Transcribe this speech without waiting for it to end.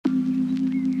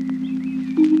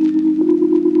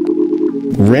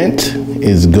Rent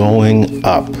is going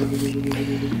up,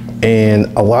 and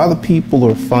a lot of people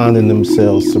are finding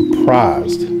themselves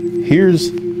surprised.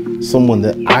 Here's someone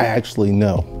that I actually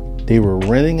know. They were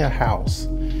renting a house,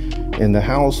 and the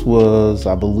house was,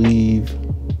 I believe,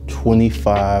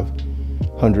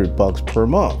 $2,500 per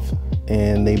month,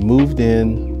 and they moved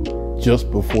in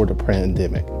just before the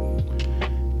pandemic.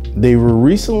 They were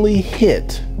recently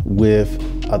hit with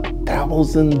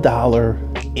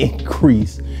 $1,000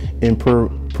 increase in per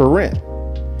rent.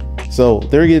 So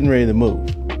they're getting ready to move,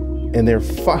 and they're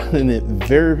finding it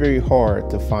very, very hard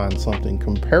to find something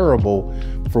comparable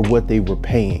for what they were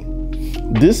paying.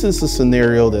 This is a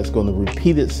scenario that's going to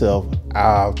repeat itself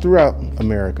throughout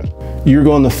America. You're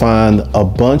going to find a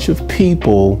bunch of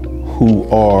people who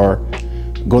are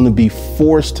going to be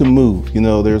forced to move. You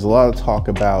know, there's a lot of talk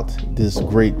about this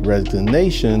great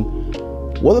resignation.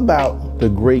 What about the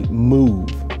great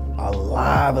move? A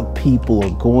lot of people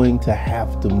are going to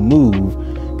have to move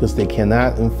because they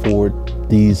cannot afford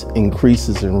these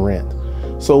increases in rent.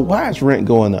 So why is rent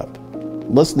going up?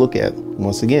 Let's look at,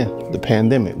 once again, the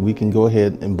pandemic. We can go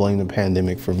ahead and blame the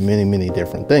pandemic for many, many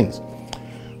different things.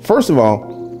 First of all,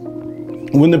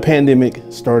 when the pandemic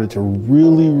started to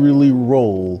really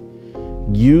roll,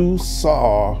 you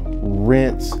saw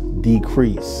rents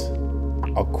decrease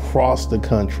across the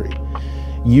country.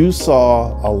 You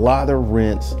saw a lot of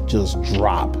rents just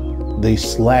drop. They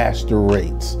slashed the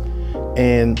rates.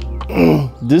 And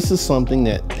this is something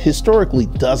that historically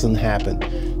doesn't happen.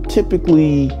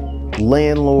 Typically,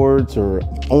 landlords or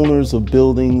owners of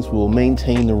buildings will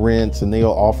maintain the rents and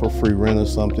they'll offer free rent or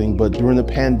something. But during the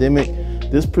pandemic,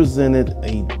 this presented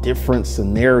a different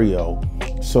scenario.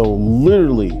 So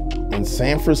literally in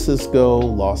San Francisco,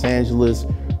 Los Angeles,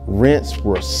 rents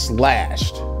were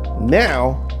slashed.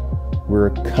 Now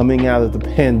we're coming out of the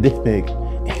pandemic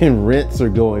and rents are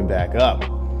going back up.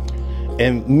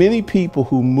 And many people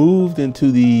who moved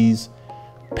into these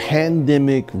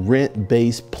pandemic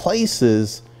rent-based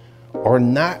places are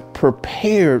not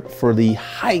prepared for the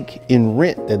hike in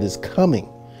rent that is coming.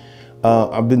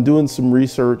 I've been doing some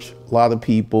research. A lot of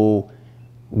people,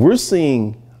 we're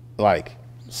seeing like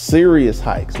serious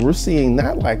hikes. We're seeing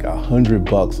not like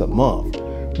 $100 a month.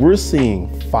 We're seeing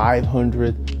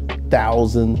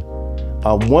 500,000.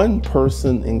 One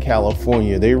person in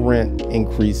California, their rent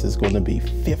increase is going to be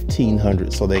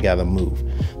 $1,500, so they got to move.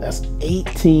 That's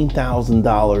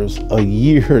 $18,000 a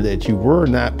year that you were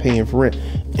not paying for rent.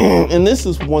 And this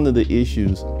is one of the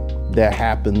issues that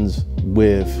happens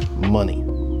with money.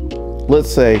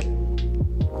 Let's say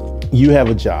you have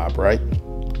a job, right?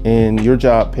 And your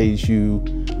job pays you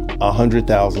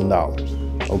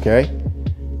 $100,000, okay?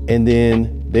 And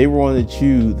then they wanted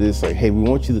you, this like, hey, we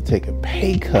want you to take a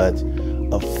pay cut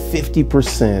of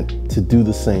 50% to do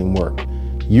the same work.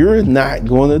 You're not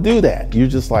going to do that. You're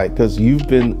just like, because you've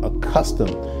been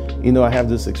accustomed. You know, I have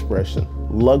this expression,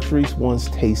 luxuries once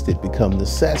tasted become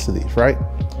necessities, right?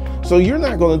 So you're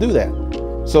not going to do that.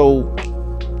 So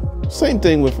same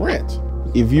thing with rent.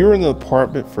 If you're in an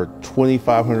apartment for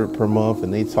 $2,500 per month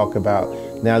and they talk about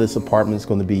now this apartment is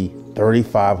going to be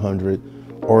 $3,500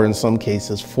 or in some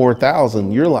cases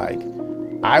 $4,000, you're like,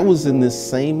 I was in this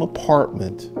same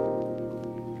apartment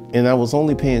and I was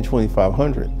only paying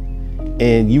 $2,500,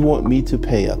 and you want me to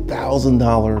pay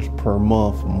 $1,000 per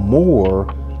month more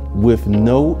with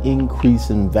no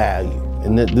increase in value.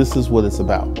 And this is what it's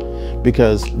about.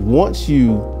 Because once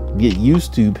you get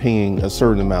used to paying a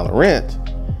certain amount of rent,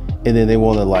 and then they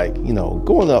want to, like, you know,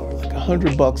 going up like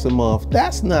 $100 a month,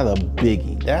 that's not a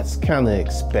biggie. That's kind of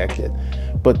expected.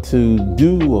 But to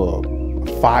do a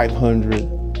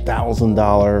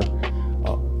 $500,000,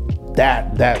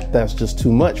 that's just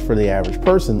too much for the average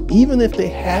person, even if they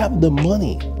have the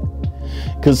money.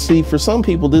 Because see, for some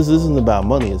people, this isn't about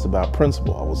money, it's about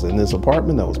principle. I was in this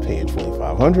apartment, I was paying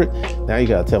 $2,500. Now you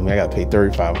gotta tell me I gotta pay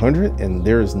 $3,500, and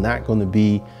there is not gonna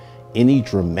be any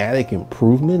dramatic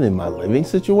improvement in my living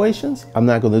situations. I'm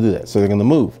not gonna do that, so they're gonna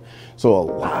move. So a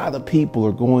lot of people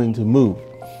are going to move.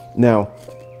 Now,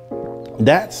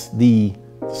 that's the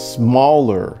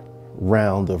smaller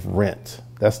round of rent.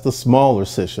 That's the smaller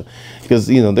section, because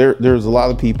you know there's a lot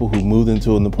of people who moved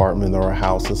into an apartment or a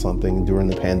house or something during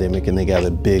the pandemic and they got a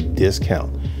big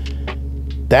discount.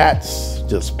 That's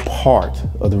just part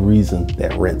of the reason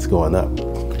that rent's going up.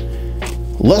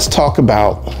 Let's talk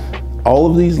about all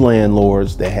of these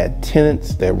landlords that had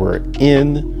tenants that were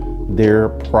in their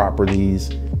properties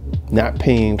not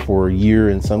paying for a year,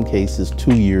 in some cases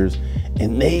 2 years,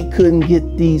 and they couldn't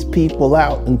get these people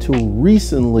out until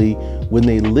recently when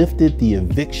they lifted the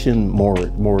eviction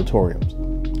moratoriums.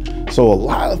 So a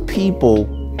lot of people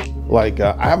Like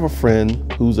I have a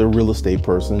friend who's a real estate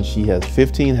person. She has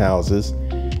 15 houses,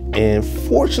 and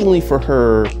fortunately for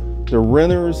her, the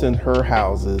renters in her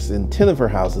houses, in 10 of her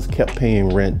houses, kept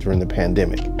paying rent during the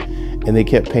pandemic, and they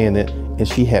kept paying it. And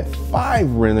she had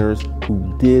 5 renters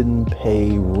who didn't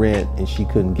pay rent, and she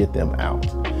couldn't get them out.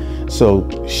 So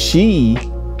she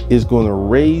is going to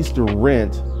raise the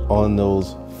rent on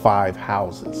those 5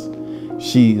 houses.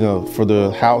 She, for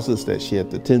the houses that she had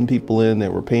the 10 people in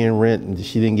that were paying rent and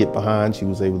she didn't get behind, she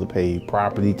was able to pay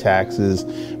property taxes,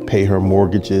 pay her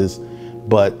mortgages.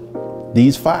 But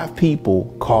these 5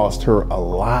 people caused her a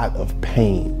lot of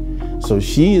pain. So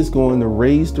she is going to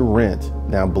raise the rent.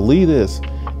 Now, believe this,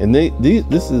 and these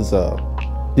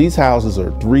houses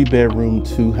are 3-bedroom,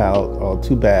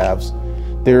 2 baths.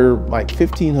 They're like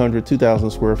 1,500,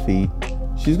 2,000 square feet.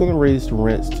 She's going to raise the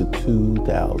rents to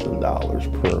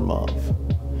 $2,000 per month,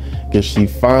 because she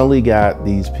finally got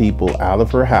these people out of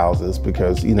her houses,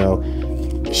 because,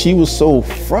 she was so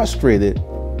frustrated,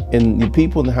 and the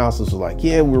people in the houses were like,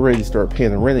 yeah, we're ready to start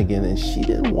paying the rent again. And she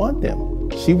didn't want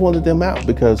them. She wanted them out,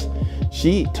 because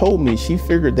she told me she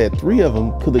figured that 3 of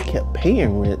them could have kept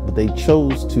paying rent, but they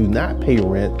chose to not pay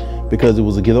rent because it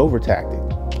was a get over tactic.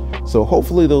 So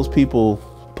hopefully those people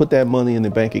put that money in the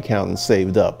bank account and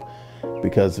saved up,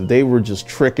 because if they were just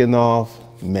tricking off,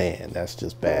 man, that's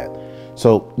just bad.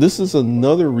 So this is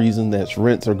another reason that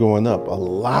rents are going up. A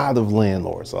lot of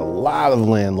landlords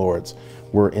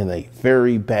were in a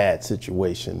very bad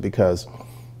situation, because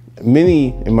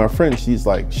and my friend, she's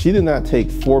like, she did not take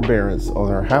forbearance on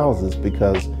her houses,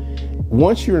 because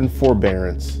once you're in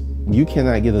forbearance, you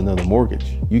cannot get another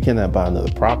mortgage. You cannot buy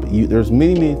another property. There's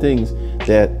many things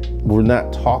that were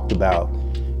not talked about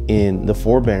in the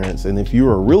forbearance. And if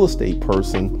you're a real estate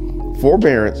person,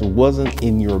 forbearance wasn't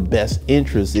in your best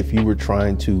interest if you were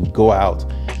trying to go out,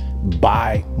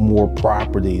 buy more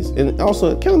properties. And also,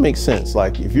 it kind of makes sense.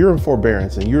 Like, if you're in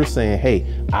forbearance and you're saying, hey,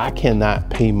 I cannot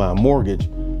pay my mortgage,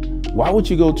 why would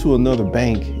you go to another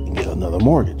bank and get another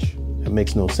mortgage? It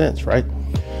makes no sense, right?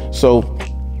 So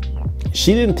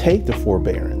she didn't take the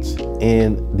forbearance,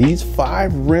 and these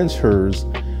 5 renters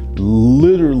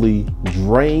literally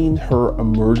drained her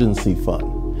emergency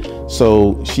fund.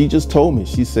 So she just told me,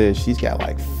 she says she's got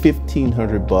like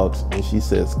 $1,500, and she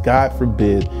says, God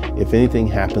forbid if anything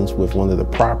happens with one of the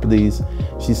properties,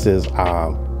 she says,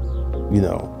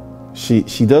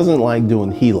 she doesn't like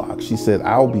doing HELOC. She said,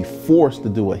 I'll be forced to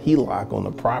do a HELOC on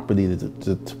the property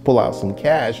to pull out some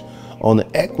cash on the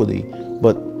equity.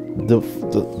 But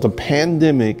the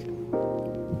pandemic,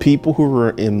 people who were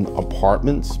in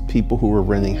apartments, people who were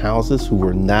renting houses, who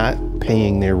were not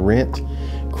paying their rent,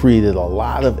 created a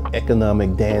lot of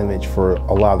economic damage for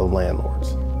a lot of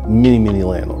landlords, many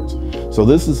landlords. So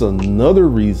this is another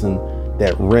reason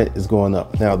that rent is going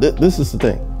up. Now, this is the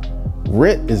thing.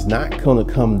 Rent is not going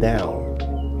to come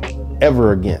down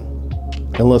ever again,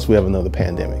 unless we have another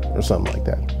pandemic or something like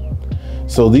that.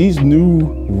 So these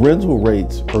new rental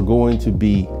rates are going to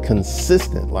be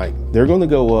consistent. Like, they're going to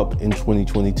go up in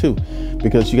 2022,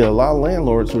 because you got a lot of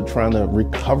landlords who are trying to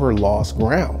recover lost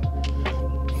ground.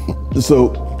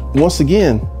 So once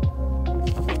again,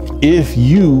 if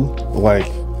you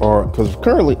because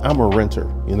currently I'm a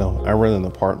renter, I rent an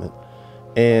apartment,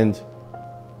 and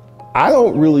I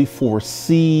don't really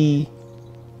foresee,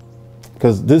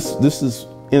 because this is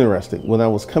interesting. When I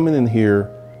was coming in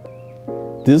here,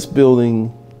 this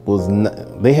building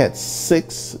they had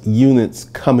 6 units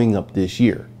coming up this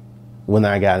year. When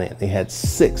I got in, they had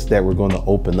 6 that were going to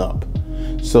open up.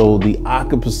 So the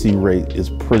occupancy rate is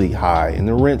pretty high and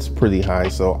the rent's pretty high.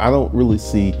 So I don't really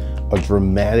see a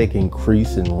dramatic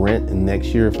increase in rent in next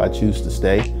year if I choose to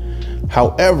stay.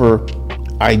 However,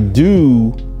 I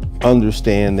do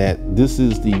understand that this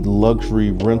is the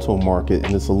luxury rental market,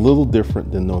 and it's a little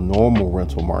different than the normal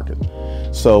rental market.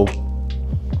 So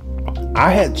I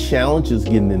had challenges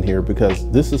getting in here, because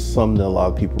this is something that a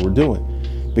lot of people were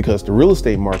doing, because the real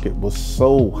estate market was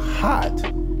so hot.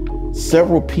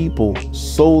 Several people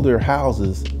sold their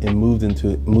houses and moved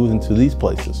into these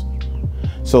places.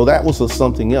 So that was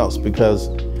something else, because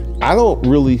I don't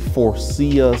really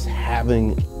foresee us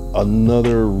having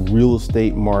another real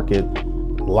estate market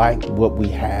like what we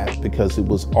had, because it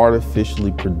was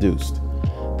artificially produced.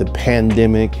 The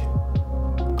pandemic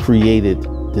created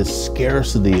this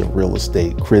scarcity of real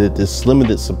estate, created this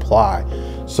limited supply.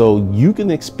 So you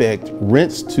can expect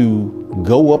rents to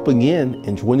go up again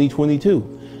in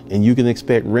 2022, and you can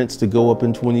expect rents to go up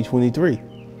in 2023,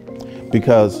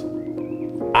 because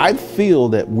I feel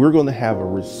that we're going to have a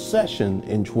recession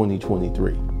in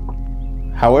 2023.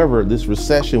 However, this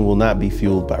recession will not be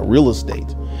fueled by real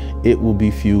estate. It will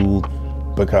be fueled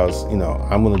because, you know,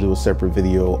 I'm going to do a separate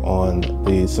video on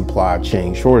the supply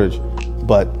chain shortage,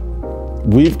 but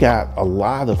we've got a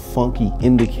lot of funky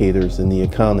indicators in the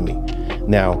economy.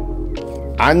 Now,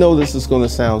 I know this is going to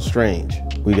sound strange.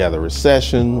 We got a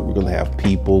recession. We're going to have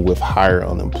people with higher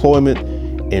unemployment,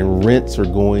 and rents are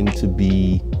going to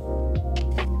be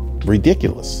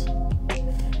ridiculous.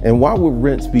 And why would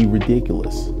rents be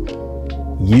ridiculous?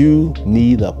 You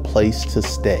need a place to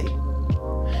stay.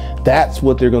 That's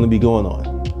what they're going to be going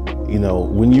on. You know,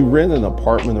 when you rent an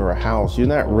apartment or a house, you're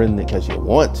not renting it because you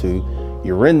want to.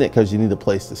 You're renting it because you need a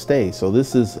place to stay. So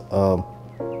this is,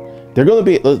 they're going to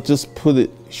be, let's just put it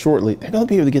shortly, they're going to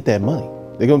be able to get that money.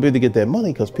 They're going to be able to get that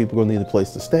money because people are going to need a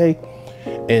place to stay.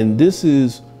 And this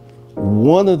is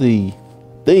one of the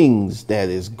things that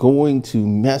is going to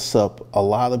mess up a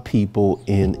lot of people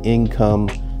in income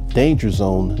danger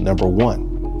zone number one.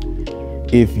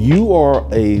 If you are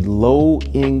a low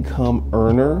income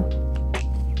earner,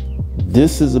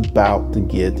 this is about to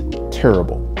get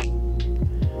terrible.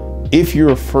 If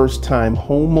you're a first time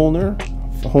homeowner,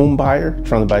 home buyer,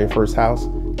 trying to buy your first house,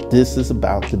 this is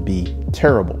about to be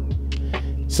terrible.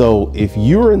 So if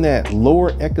you're in that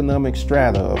lower economic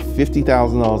strata of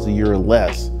 $50,000 a year or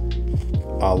less,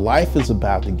 life is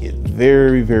about to get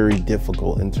very, very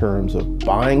difficult in terms of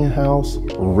buying a house,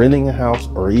 renting a house,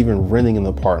 or even renting an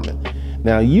apartment.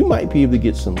 Now, you might be able to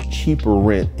get some cheaper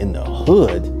rent in the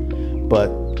hood, but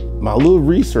my little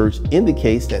research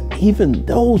indicates that even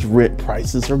those rent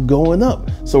prices are going up.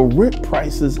 So rent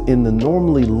prices in the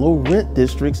normally low rent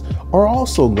districts are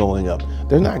also going up.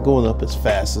 They're not going up as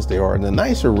fast as they are in the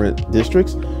nicer rent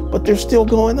districts, but they're still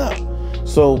going up.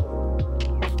 So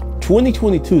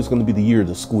 2022 is going to be the year of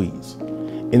the squeeze.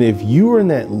 And if you are in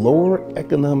that lower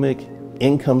economic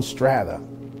income strata,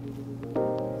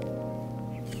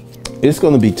 it's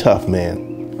going to be tough,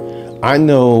 man. I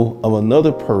know of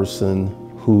another person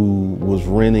who was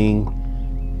renting,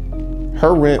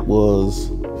 her rent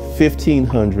was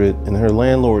 $1,500 and her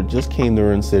landlord just came to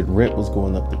her and said rent was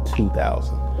going up to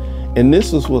 $2,000. And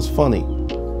this is what's funny.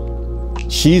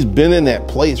 She's been in that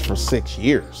place for 6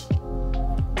 years.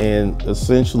 And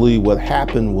essentially what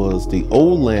happened was the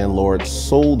old landlord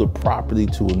sold the property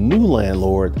to a new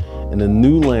landlord, and the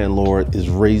new landlord is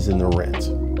raising the rent.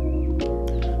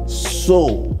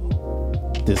 So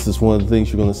this is one of the things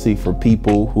you're going to see for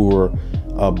people who are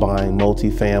buying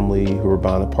multifamily, who are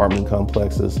buying apartment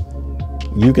complexes.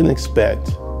 You can expect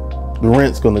the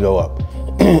rent's going to go up.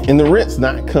 And the rent's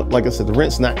not, like I said, the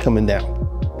rent's not coming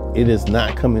down. It is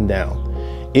not coming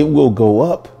down. It will go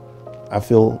up. I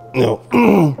feel, you know,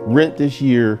 rent this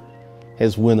year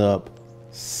has went up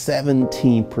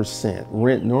 17%.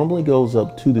 Rent normally goes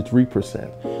up 2 to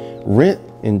 3%. Rent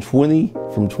in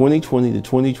from 2020 to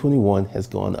 2021 has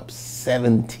gone up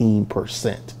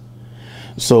 17%.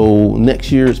 So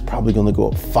next year it's probably going to go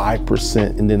up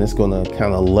 5%, and then it's going to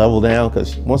kind of level down,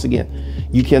 because once again,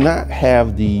 you cannot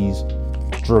have these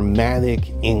dramatic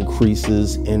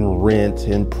increases in rent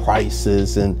and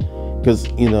prices, and because,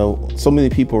 you know, so many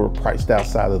people are priced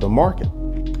outside of the market.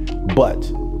 But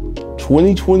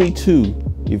 2022,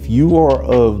 if you are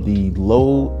of the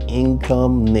low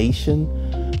income nation,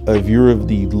 if you're of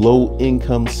the low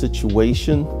income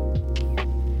situation,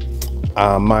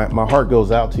 my heart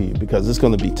goes out to you, because it's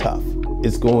going to be tough.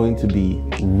 It's going to be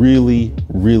really,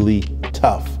 really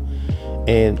tough.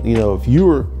 And, you know, if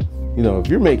you're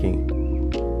making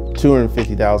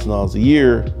 $250,000 a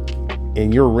year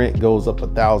and your rent goes up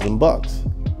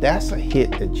 $1,000, that's a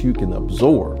hit that you can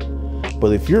absorb.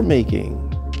 But if you're making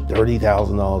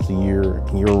 $30,000 a year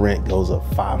and your rent goes up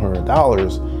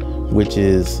 $500, which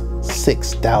is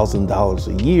 $6,000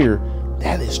 a year,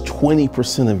 that is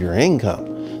 20% of your income.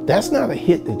 That's not a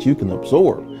hit that you can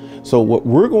absorb. So what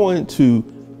we're going to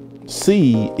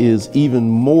see is even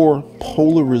more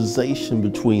polarization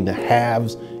between the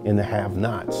haves and the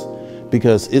have-nots,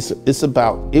 because it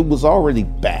was already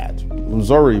bad. It was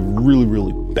already really,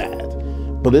 really bad,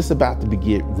 but it's about to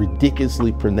get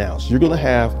ridiculously pronounced. You're going to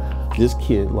have this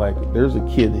kid, like there's a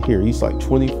kid here, he's like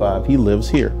 25, he lives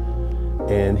here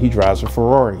and he drives a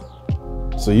Ferrari.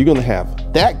 So you're going to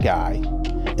have that guy,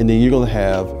 and then you're going to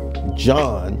have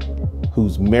John,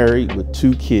 who's married with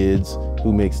 2 kids,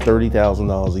 who makes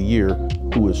 $30,000 a year,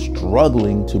 who is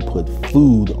struggling to put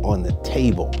food on the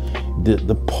table.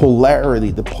 The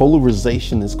polarity, the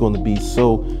polarization is going to be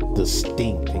so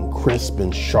distinct and crisp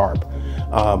and sharp.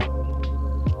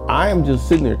 I am just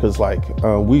sitting there because, like,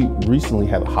 we recently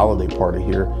had a holiday party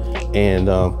here, and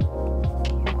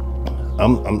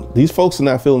these folks are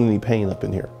not feeling any pain up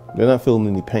in here. They're not feeling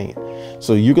any pain.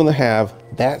 So you're going to have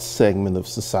that segment of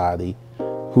society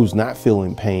who's not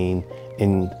feeling pain,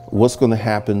 and what's going to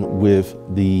happen with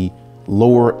the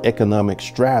lower economic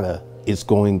strata is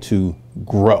going to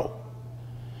grow.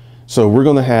 So we're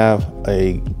going to have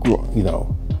a, you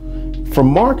know, from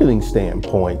marketing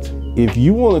standpoint, if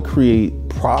you want to create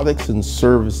products and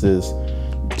services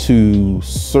to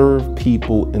serve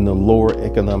people in the lower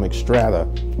economic strata,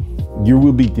 you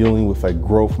will be dealing with a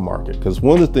growth market. Because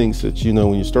one of the things that, you know,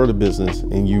 when you start a business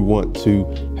and you want to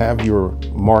have your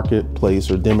marketplace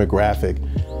or demographic,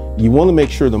 you want to make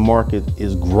sure the market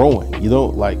is growing. You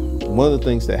don't, like, one of the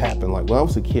things that happened, like when I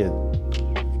was a kid,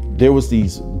 there was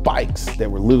these bikes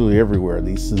that were literally everywhere.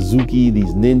 These Suzuki,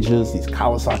 these Ninjas, these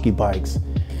Kawasaki bikes.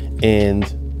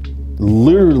 And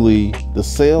literally the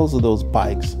sales of those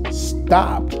bikes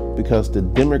stopped because the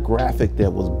demographic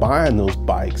that was buying those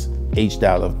bikes they aged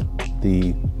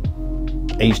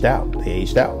out.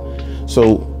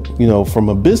 So, you know, from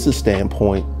a business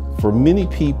standpoint, for many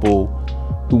people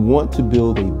who want to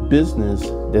build a business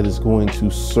that is going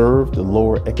to serve the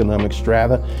lower economic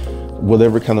strata,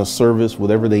 whatever kind of service,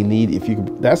 whatever they need,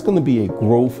 that's going to be a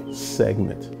growth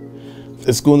segment.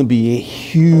 It's going to be a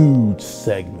huge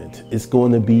segment. It's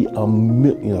going to be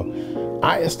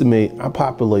I estimate our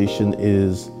population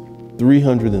is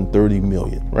 330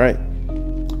 million, right?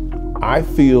 I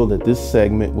feel that this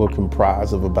segment will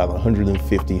comprise of about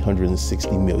 150,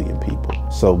 160 million people.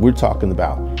 So we're talking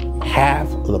about half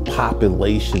of the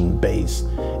population base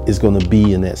is going to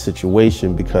be in that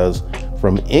situation, because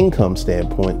from an income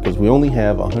standpoint, because we only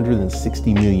have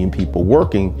 160 million people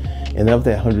working, and of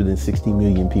that 160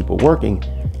 million people working,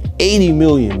 80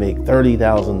 million make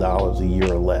 $30,000 a year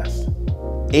or less.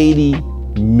 80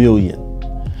 million.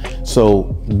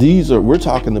 So we're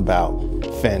talking about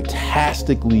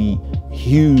fantastically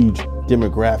huge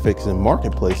demographics and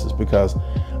marketplaces, because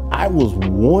I was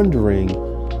wondering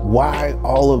why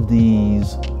all of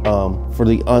these for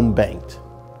the unbanked,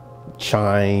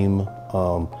 Chime,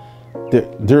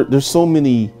 there's so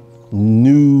many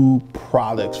new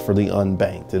products for the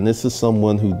unbanked, and this is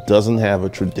someone who doesn't have a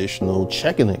traditional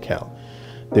checking account.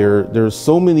 There's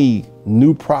so many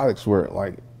new products where,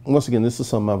 like, once again, this is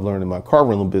something I've learned in my car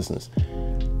rental business.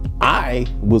 I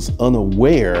was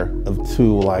unaware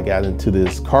until I got into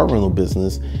this car rental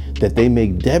business that they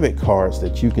make debit cards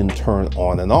that you can turn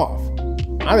on and off.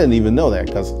 I didn't even know that,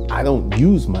 because I don't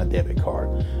use my debit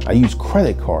card. I use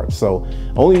credit cards. So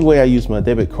only way I use my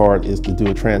debit card is to do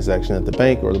a transaction at the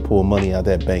bank or to pull money out of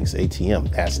that bank's ATM.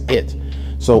 That's it.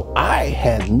 So I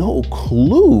had no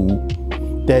clue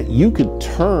that you could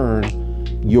turn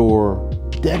your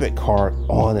debit card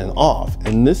on and off.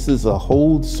 And this is a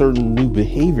whole certain new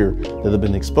behavior that I've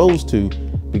been exposed to,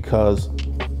 because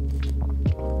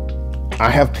I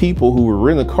have people who will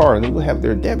rent a car and they will have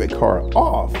their debit card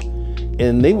off,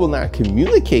 and they will not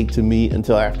communicate to me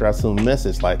until after I send a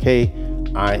message like, hey,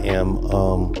 I am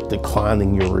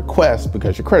declining your request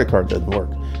because your credit card doesn't work.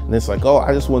 And it's like, oh,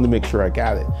 I just wanted to make sure I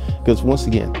got it. Because once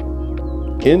again,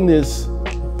 in this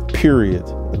period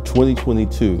of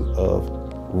 2022 of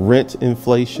rent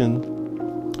inflation,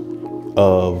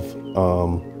 of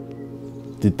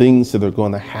the things that are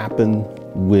going to happen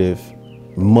with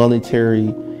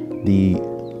monetary, the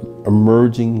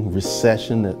emerging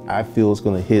recession that I feel is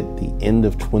going to hit the end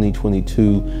of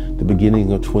 2022, the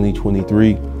beginning of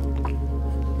 2023.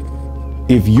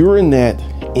 If you're in that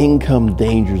income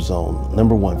danger zone,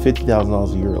 number one,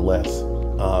 $50,000 a year or less,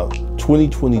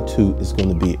 2022 is going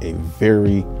to be a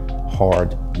very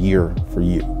hard year for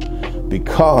you,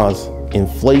 because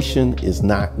inflation is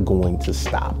not going to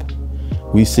stop.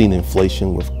 We've seen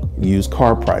inflation with used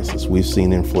car prices. We've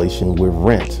seen inflation with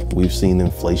rent. We've seen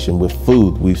inflation with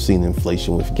food. We've seen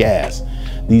inflation with gas.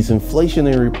 These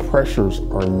inflationary pressures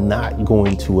are not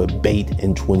going to abate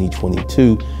in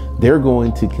 2022. They're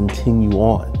going to continue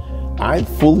on. I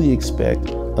fully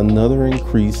expect another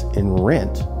increase in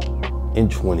rent in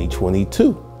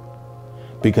 2022,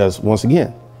 because once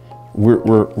again,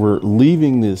 we're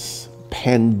leaving this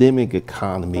pandemic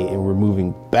economy and we're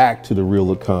moving back to the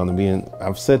real economy. And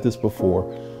I've said this before,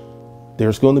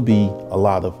 there's going to be a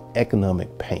lot of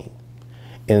economic pain.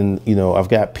 And, you know, I've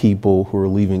got people who are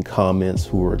leaving comments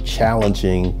who are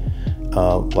challenging,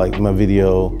 like my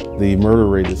video, the murder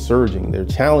rate is surging. They're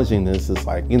challenging this. It's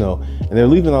like, you know, and they're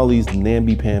leaving all these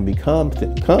namby-pamby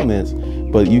comments,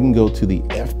 but you can go to the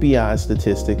FBI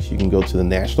statistics. You can go to the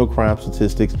national crime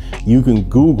statistics. You can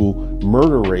Google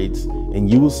murder rates, and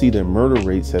you will see that murder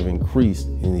rates have increased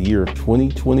in the year of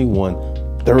 2021,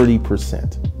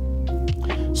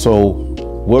 30%. So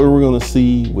what are we going to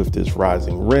see with this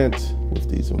rising rent, with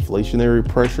these inflationary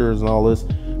pressures and all this?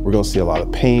 We're going to see a lot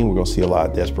of pain. We're going to see a lot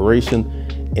of desperation.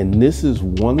 And this is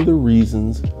one of the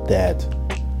reasons that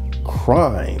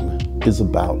crime is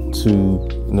about to,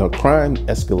 crime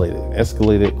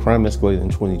escalated in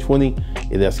 2020.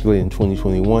 It escalated in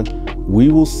 2021. We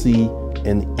will see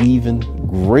an even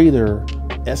greater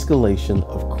escalation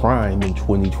of crime in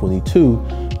 2022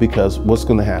 because what's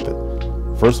going to happen?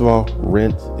 First of all,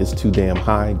 rent is too damn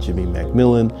high. Jimmy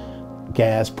Macmillan.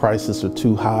 Gas prices are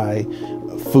too high.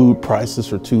 Food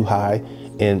prices are too high.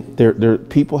 And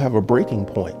people have a breaking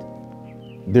point.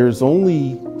 There's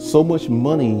only so much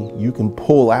money you can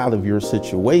pull out of your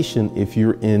situation if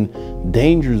you're in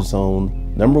danger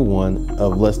zone, number one,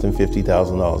 of less than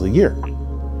 $50,000 a year.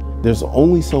 There's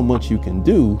only so much you can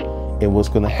do. And what's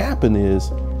going to happen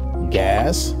is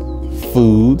gas,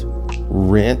 food,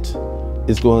 rent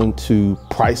is going to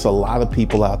price a lot of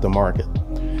people out the market.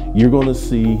 You're going to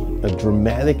see a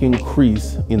dramatic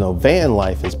increase. Van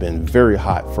life has been very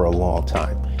hot for a long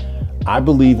time. I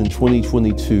believe in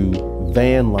 2022,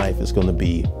 van life is going to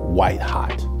be white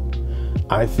hot.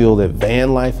 I feel that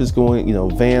van life is going,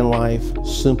 van life,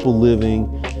 simple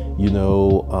living.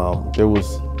 There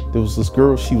was this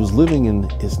girl, she was living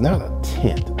in, it's not a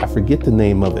tent, I forget the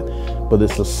name of it, but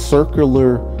it's a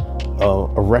circular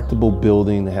erectable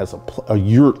building that has a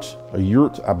yurt,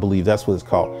 I believe that's what it's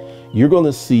called. You're going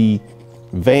to see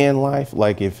van life.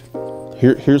 Like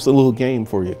here's a little game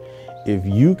for you. If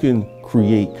you can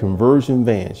create conversion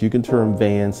vans, you can turn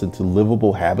vans into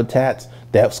livable habitats.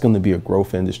 That's going to be a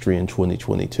growth industry in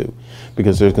 2022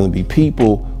 because there's going to be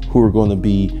people who are going to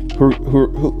be,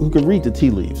 who can read the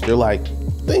tea leaves. They're like,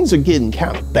 things are getting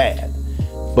kind of bad,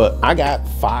 but I got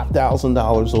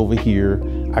 $5,000 over here.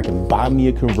 I can buy me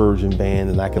a conversion van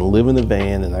and I can live in a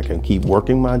van and I can keep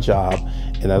working my job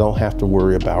and I don't have to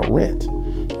worry about rent.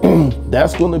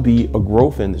 That's going to be a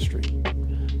growth industry.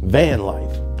 Van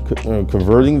life,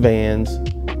 converting vans,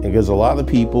 because a lot of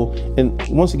people, and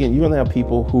once again, you're going to have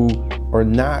people who are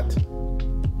not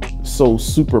so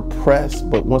super pressed,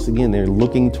 but once again, they're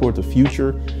looking toward the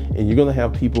future, and you're going to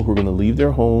have people who are going to leave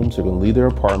their homes, they're going to leave their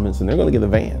apartments, and they're going to get a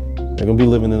van. They're going to be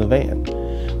living in a van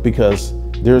because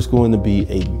there's going to be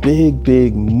a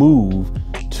big move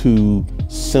to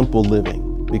simple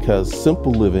living, because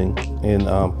simple living, and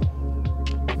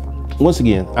once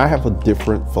again, I have a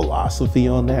different philosophy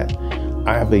on that.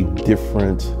 I have a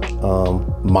different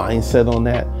mindset on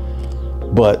that.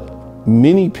 But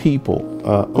many people,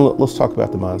 let's talk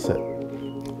about the mindset.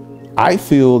 I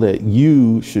feel that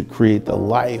you should create the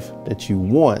life that you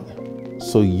want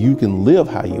so you can live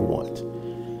how you want.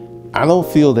 I don't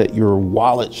feel that your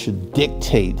wallet should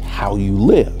dictate how you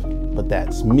live, but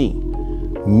that's me.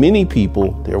 Many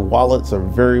people, their wallets are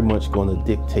very much going to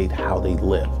dictate how they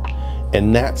live.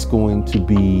 And that's going to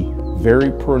be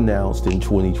very pronounced in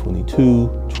 2022,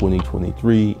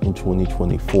 2023, and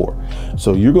 2024.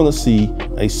 So you're going to see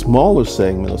a smaller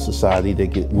segment of society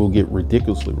that will get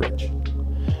ridiculously rich.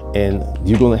 And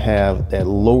you're going to have that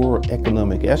lower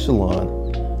economic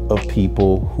echelon of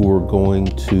people who are going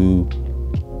to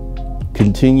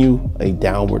continue a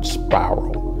downward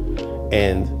spiral.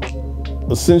 And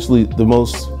essentially the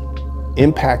most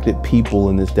impacted people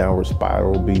in this downward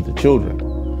spiral will be the children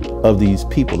of these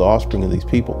people, the offspring of these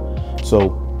people. So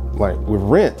like with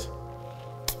rent,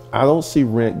 I don't see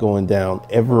rent going down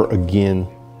ever again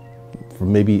for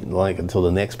maybe like until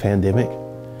the next pandemic.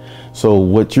 So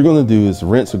what you're going to do is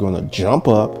rents are going to jump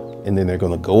up and then they're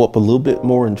going to go up a little bit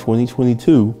more in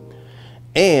 2022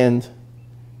 and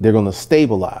they're going to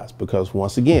stabilize because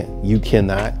once again, you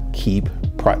cannot keep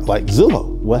like Zillow.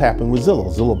 What happened with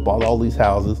Zillow? Zillow bought all these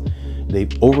houses. They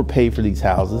overpaid for these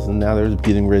houses and now they're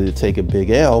getting ready to take a big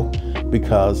L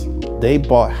because they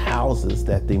bought houses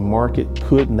that the market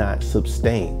could not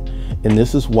sustain. And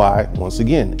this is why, once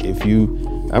again,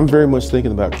 I'm very much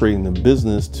thinking about creating a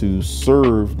business to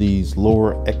serve these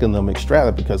lower economic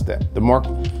strata because the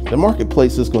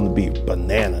marketplace is going to be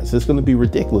bananas. It's going to be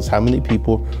ridiculous how many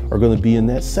people are going to be in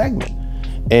that segment.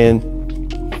 And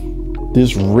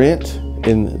this rent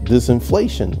and this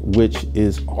inflation, which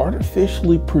is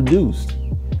artificially produced,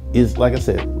 is, like I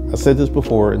said this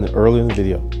before earlier in the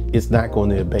video, it's not going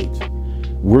to abate.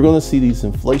 We're going to see these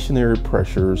inflationary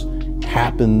pressures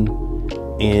happen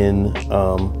in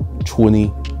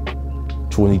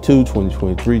 2022,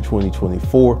 2023,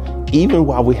 2024. Even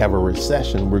while we have a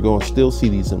recession, we're going to still see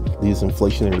these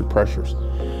inflationary pressures.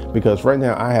 Because right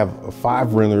now I have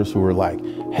 5 renters who are like,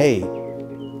 hey,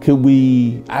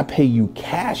 I pay you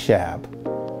Cash App,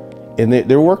 and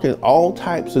they're working all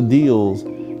types of deals.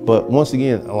 But once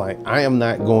again, like, I am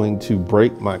not going to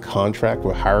break my contract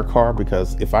with HireCar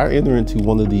because if I enter into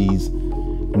one of these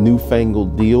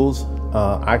newfangled deals,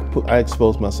 I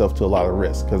expose myself to a lot of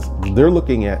risk because they're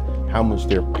looking at how much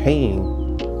they're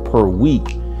paying per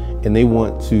week and they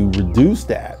want to reduce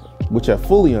that which I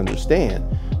fully understand,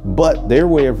 but their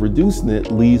way of reducing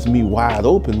it leaves me wide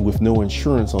open with no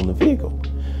insurance on the vehicle.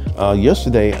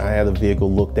 Yesterday, I had a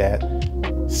vehicle looked at,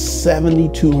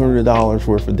 $7,200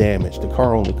 worth of damage. The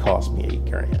car only cost me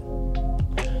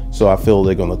 $8,000. So I feel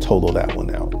they're going to total that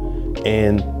one out.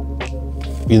 And,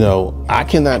 you know, I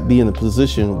cannot be in a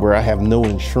position where I have no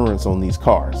insurance on these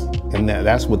cars. And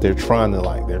that's what they're trying to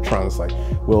like. They're trying to say,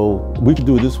 well, we can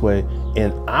do it this way,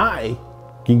 and I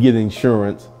can get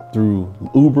insurance through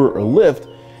Uber or Lyft.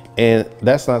 And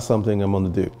that's not something I'm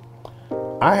going to do.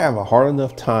 I have a hard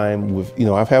enough time with, you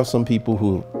know, I've had some people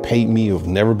who paid me who've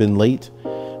never been late,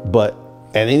 but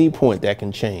at any point that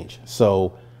can change.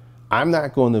 So I'm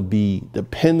not going to be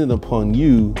dependent upon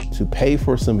you to pay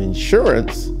for some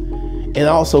insurance and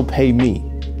also pay me.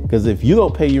 Because if you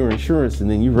don't pay your insurance and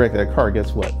then you wreck that car,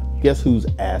 guess what? Guess who's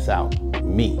ass out?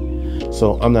 Me.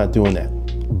 So I'm not doing that.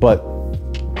 But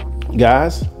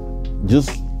guys,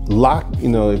 just lock, you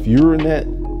know, if you're in that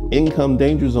income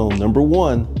danger zone, number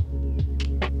one,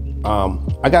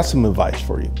 I got some advice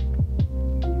for you.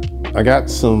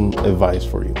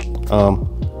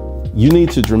 You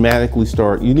need to dramatically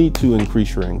you need to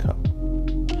increase your income.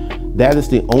 That is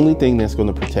the only thing that's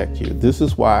going to protect you. This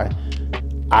is why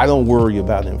I don't worry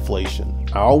about inflation.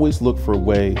 I always look for a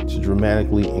way to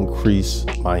dramatically increase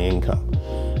my income.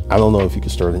 I don't know if you can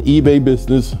start an eBay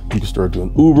business, you can start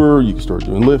doing Uber, you can start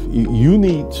doing Lyft. You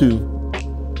need to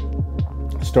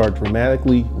start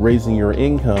dramatically raising your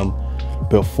income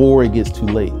before it gets too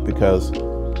late, because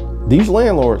these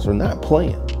landlords are not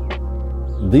playing.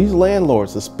 These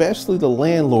landlords, especially the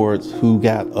landlords who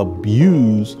got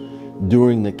abused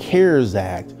during the CARES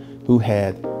Act, who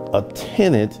had a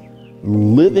tenant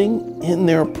living in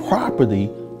their property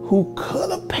who could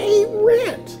have paid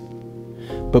rent.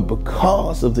 But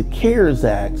because of the CARES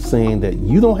Act saying that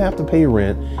you don't have to pay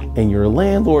rent and your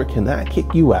landlord cannot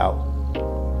kick you out,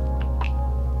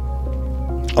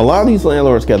 a lot of these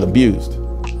landlords got abused.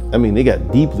 I mean, they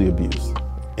got deeply abused,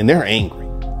 and they're angry.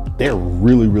 They're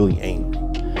really, really angry.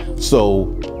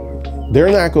 So they're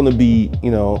not going to be,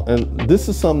 you know, and this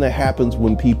is something that happens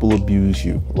when people abuse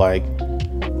you. Like,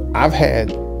 I've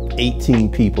had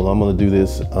 18 people, I'm going to do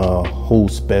this whole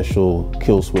special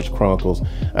Kill Switch Chronicles.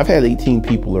 I've had 18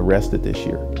 people arrested this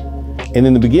year. And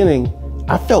in the beginning,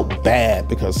 I felt bad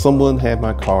because someone had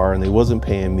my car and they wasn't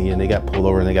paying me and they got pulled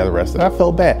over and they got arrested. I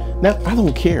felt bad. Now, I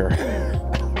don't care.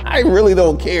 I really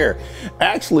don't care.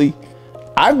 Actually,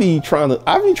 I be trying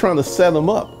to set them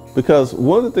up, because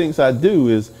one of the things I do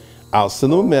is I'll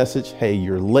send them a message. Hey,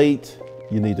 you're late.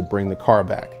 You need to bring the car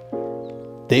back.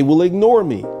 They will ignore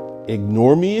me.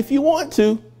 Ignore me if you want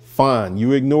to. Fine.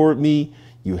 You ignored me.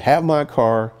 You have my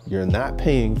car. You're not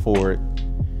paying for it.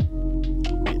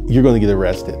 You're going to get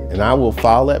arrested. And I will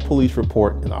file that police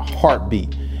report in a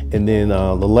heartbeat. And then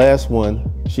the last one,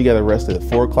 she got arrested at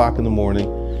 4 o'clock in the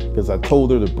morning because I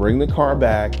told her to bring the car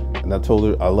back. And I told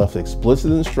her I left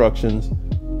explicit instructions.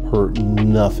 Heard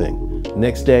nothing.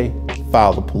 Next day,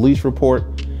 filed a police report.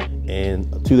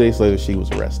 And 2 days later, she was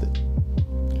arrested.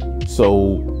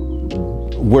 So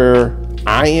where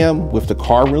I am with the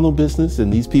car rental business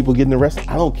and these people getting arrested,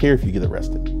 I don't care if you get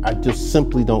arrested. I just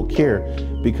simply don't care,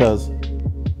 because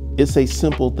it's a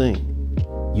simple thing.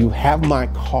 You have my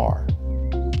car.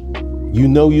 You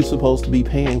know you're supposed to be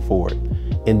paying for it.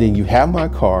 And then you have my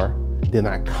car, then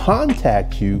I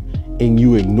contact you and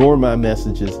you ignore my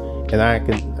messages, and I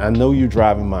know you're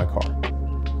driving my car.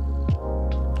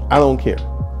 I don't care.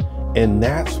 And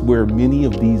that's where many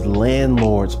of these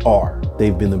landlords are.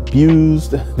 They've been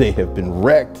abused, they have been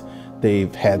wrecked,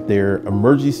 they've had their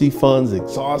emergency funds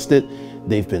exhausted,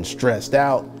 they've been stressed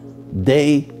out.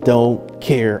 They don't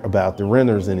care about the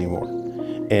renters anymore.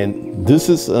 And this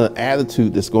is an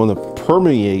attitude that's going to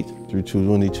permeate through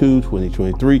 2022,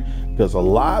 2023, because a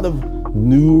lot of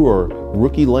new or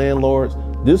rookie landlords,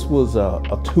 this was a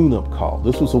tune-up call.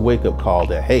 This was a wake-up call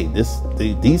that, hey,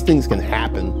 these things can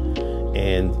happen.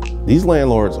 And these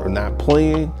landlords are not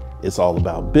playing. It's all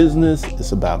about business.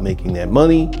 It's about making that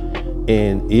money.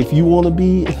 And if you want to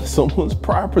be someone's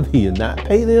property and not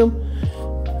pay them,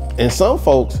 and some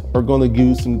folks are going to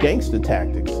use some gangster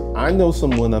tactics. I know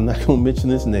someone, I'm not going to mention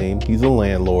his name. He's a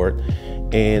landlord,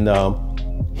 and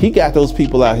he got those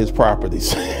people out his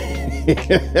properties.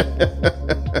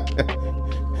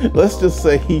 Let's just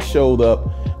say he showed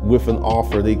up with an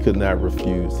offer they could not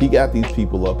refuse. He got these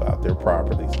people up out their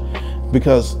properties,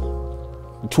 because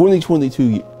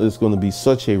 2022 is going to be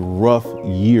such a rough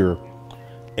year.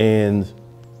 And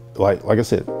like I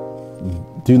said,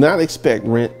 do not expect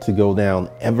rent to go down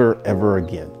ever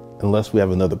again, unless we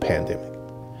have another pandemic.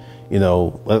 You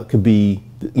know, that could be,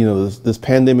 you know, this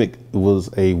pandemic was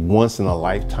a once in a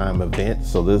lifetime event.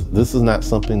 So this is not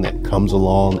something that comes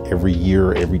along every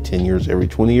year, every 10 years, every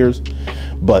 20 years.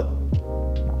 But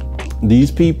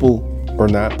these people are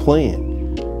not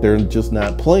playing. They're just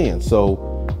not playing.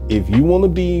 So if you want to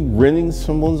be renting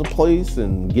someone's place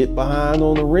and get behind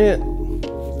on the rent,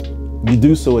 you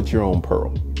do so at your own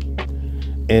peril.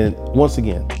 And once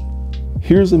again,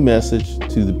 here's a message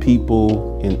to the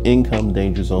people in income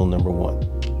danger zone number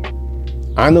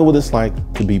 1. I know what it's like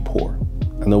to be poor.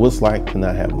 I know what it's like to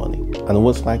not have money. I know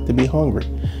what it's like to be hungry.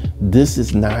 This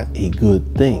is not a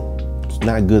good thing. It's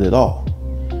not good at all.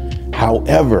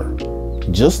 However,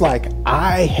 just like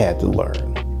I had to learn,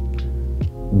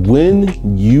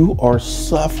 when you are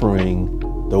suffering,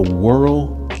 the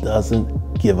world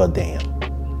doesn't give a damn.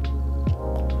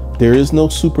 There is no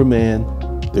Superman.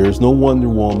 There is no Wonder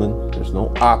Woman. There's no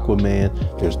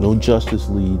Aquaman. There's no Justice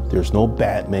League. There's no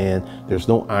Batman. There's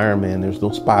no Iron Man. There's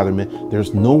no Spider-Man.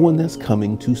 There's no one that's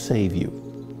coming to save you.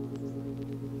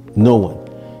 No one.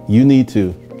 You need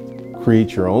to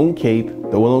create your own cape,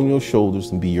 throw it on your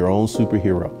shoulders, and be your own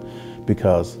superhero.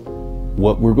 Because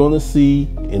what we're going to see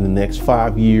in the next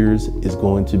 5 years is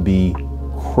going to be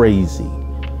crazy.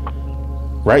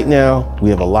 Right now, we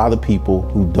have a lot of people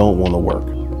who don't want to work.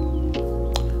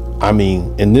 I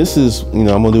mean, and this is, you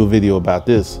know, I'm gonna do a video about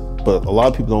this, but a lot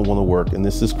of people don't want to work, and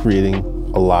this is creating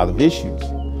a lot of issues.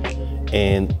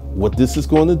 And what this is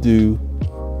going to do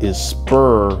is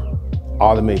spur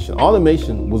automation.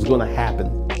 Automation was going to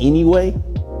happen anyway.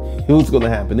 It was going to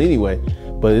happen anyway,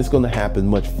 but it's going to happen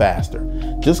much faster.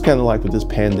 Just kind of like with this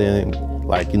pandemic,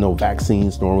 like, you know,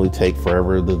 vaccines normally take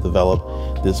forever to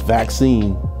develop. This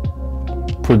vaccine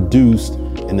produced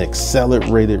an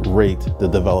accelerated rate to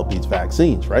develop these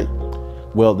vaccines, right?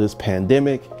 Well, this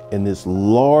pandemic and this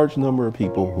large number of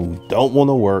people who don't want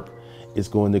to work is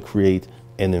going to create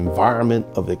an environment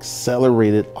of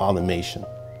accelerated automation.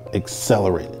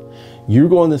 Accelerated. You're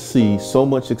going to see so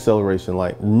much acceleration.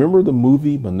 Like, remember the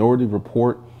movie Minority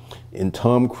Report? And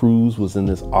Tom Cruise was in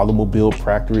this automobile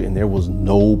factory and there was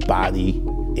nobody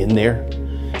in there.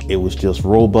 It was just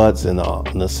robots and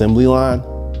an assembly line.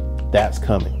 That's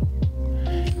coming.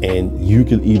 And you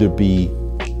could either be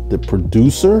the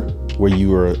producer where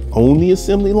you are on the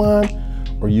assembly line,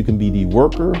 or you can be the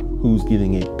worker who's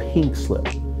getting a pink slip.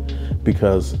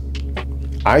 Because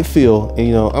I feel, and,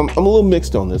 you know, I'm a little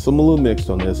mixed on this.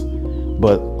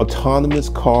 But autonomous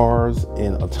cars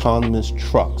and autonomous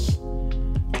trucks,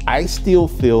 I still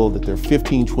feel that they're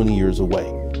 15, 20 years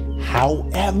away.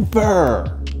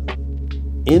 However,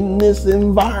 in this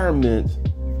environment,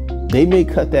 they may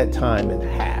cut that time in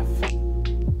half,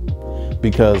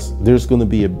 because there's going to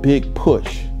be a big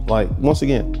push. Like, once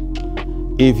again,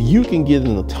 if you can get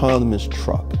an autonomous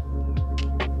truck,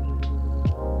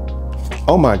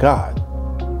 oh my God,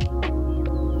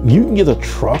 you can get a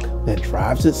truck that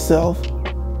drives itself.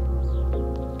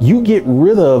 You get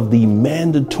rid of the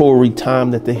mandatory time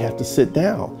that they have to sit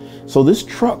down. So this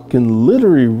truck can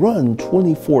literally run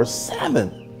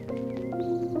 24/7.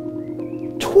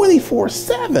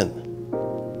 24/7.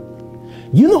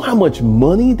 You know how much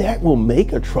money that will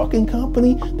make a trucking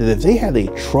company? That if they had a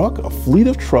truck, a fleet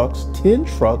of trucks, 10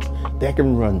 trucks that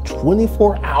can run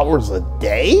 24 hours a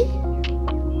day?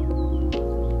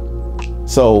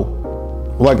 So,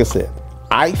 like I said,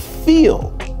 I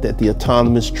feel that the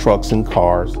autonomous trucks and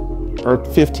cars are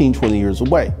 15, 20 years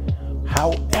away.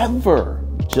 However,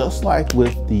 just like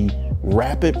with the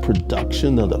rapid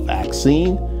production of the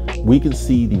vaccine, we can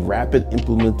see the rapid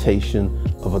implementation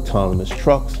of autonomous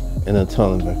trucks and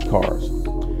autonomous cars.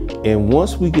 And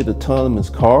once we get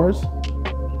autonomous cars,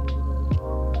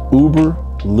 Uber,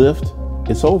 Lyft,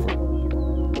 it's over.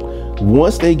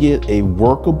 Once they get a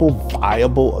workable,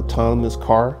 viable autonomous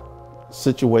car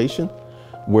situation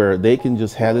where they can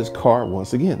just have this car,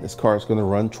 once again, this car is going to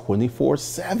run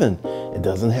 24/7. It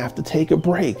doesn't have to take a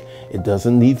break. It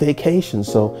doesn't need vacation.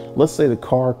 So let's say the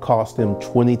car cost them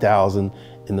 $20,000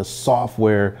 and the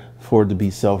software for it to be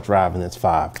self-driving, it's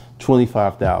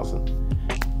 $25,000.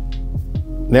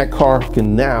 That car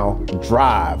can now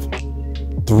drive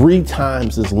 3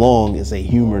 times as long as a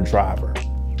human driver.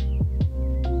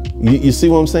 You see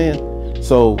what I'm saying?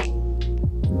 So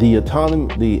the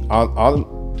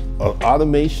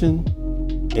automation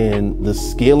and the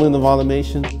scaling of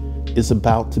automation is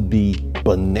about to be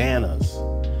bananas.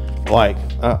 Like,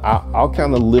 I'll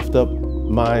kind of lift up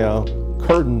my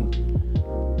curtain.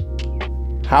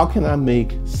 How can I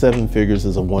make 7 figures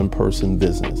as a one-person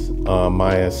business?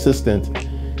 My assistant,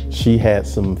 she had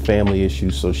some family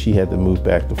issues, so she had to move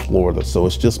back to Florida. So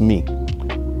it's just me.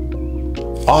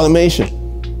 Automation.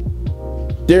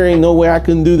 there ain't no way I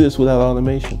couldn't do this without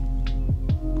automation.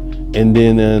 And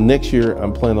then next year,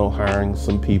 I'm planning on hiring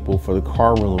some people for the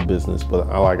car rental business, but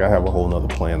I have a whole nother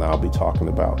plan I'll be talking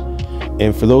about.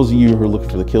 And for those of you who are looking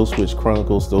for the Kill Switch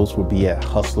Chronicles, those will be at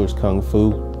Hustlers Kung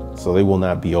Fu, so they will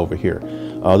not be over here.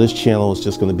 This channel is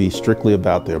just going to be strictly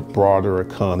about their broader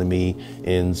economy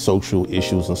and social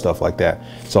issues and stuff like that.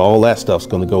 So all that stuff's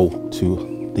going to go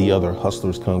to the other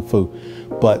Hustlers Kung Fu.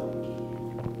 But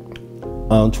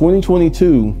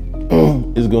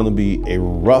 2022 is going to be a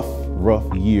rough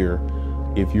year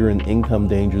if you're in income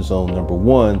danger zone number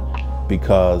 1,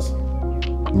 because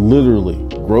literally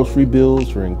grocery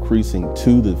bills are increasing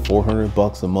 $200 to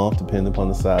 $400 a month depending upon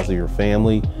the size of your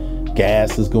family.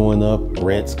 Gas is going up,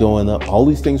 rent's going up, all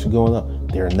these things are going up.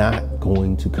 They're not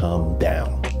going to come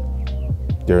down.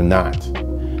 They're not.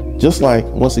 Just like,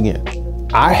 once again,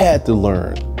 I had to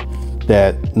learn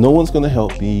that no one's going to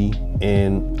help me,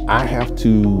 and I have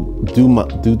to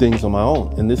do things on my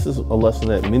own. And this is a lesson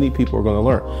that many people are going to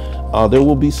learn. There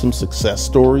will be some success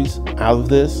stories out of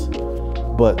this,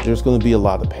 but there's going to be a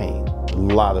lot of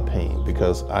pain,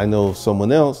 because I know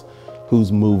someone else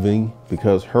who's moving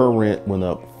because her rent went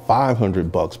up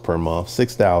 $500 per month,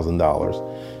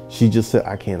 $6,000. She just said,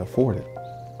 I can't afford it.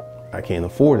 I can't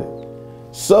afford it.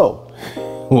 So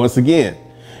once again,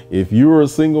 if you're a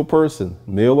single person,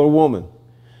 male or woman,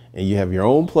 and you have your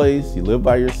own place, you live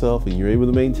by yourself, and you're able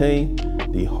to maintain,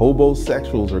 the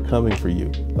hobosexuals are coming for you.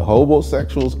 The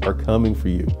hobosexuals are coming for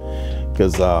you.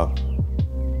 Because,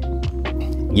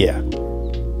 yeah,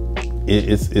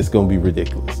 it's going to be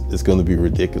ridiculous. It's going to be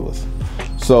ridiculous.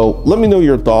 So let me know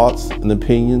your thoughts and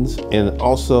opinions. And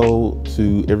also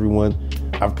to everyone,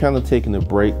 I've kind of taken a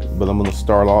break, but I'm going to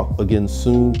start off again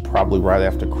soon, probably right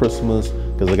after Christmas,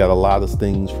 because I got a lot of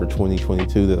things for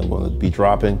 2022 that I'm going to be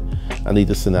dropping. I need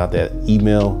to send out that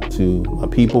email to my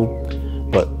people.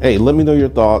 But hey, let me know your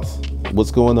thoughts.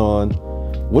 What's going on?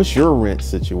 What's your rent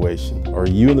situation? Are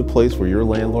you in a place where your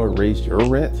landlord raised your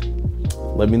rent?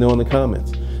 Let me know in the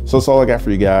comments. So that's all I got for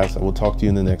you guys. I will talk to you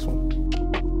in the next one.